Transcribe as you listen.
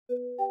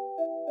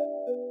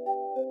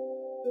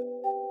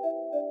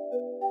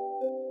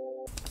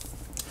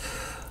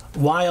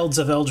Wilds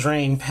of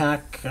Eldraine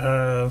pack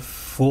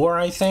 4,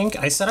 I think.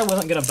 I said I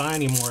wasn't going to buy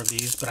any more of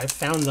these, but I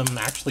found them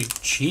actually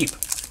cheap.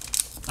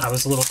 I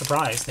was a little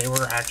surprised. They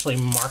were actually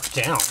marked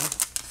down,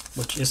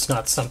 which is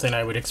not something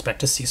I would expect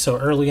to see so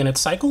early in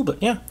its cycle,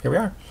 but yeah, here we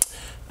are.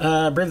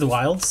 Brave the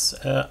Wilds,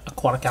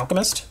 Aquatic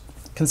Alchemist,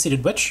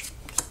 Conceited Witch,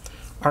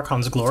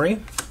 Archon's Glory,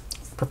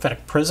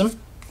 Prophetic Prism,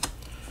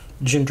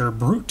 Ginger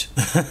Brute.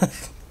 I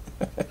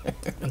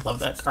love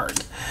that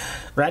card.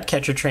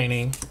 Ratcatcher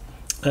Training,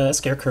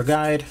 Scarecrow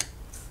Guide,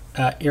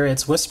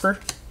 Iriad's Whisper,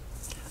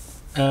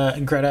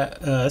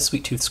 Greta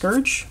Sweet Tooth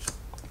Scourge,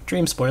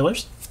 Dream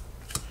Spoilers,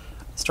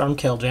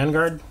 Stormcale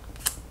Vanguard.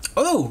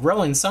 Oh,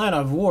 Rowan Sign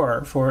of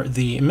War for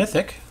the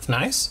Mythic.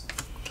 Nice.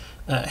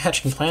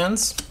 Hatching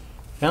Plans,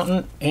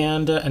 Fountain,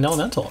 and an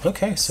Elemental.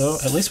 Okay, so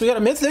at least we got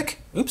a Mythic.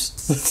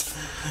 Oops.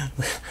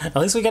 At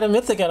least we got a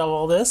Mythic out of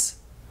all this.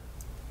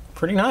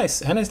 Pretty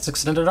nice. And it's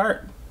extended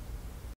art.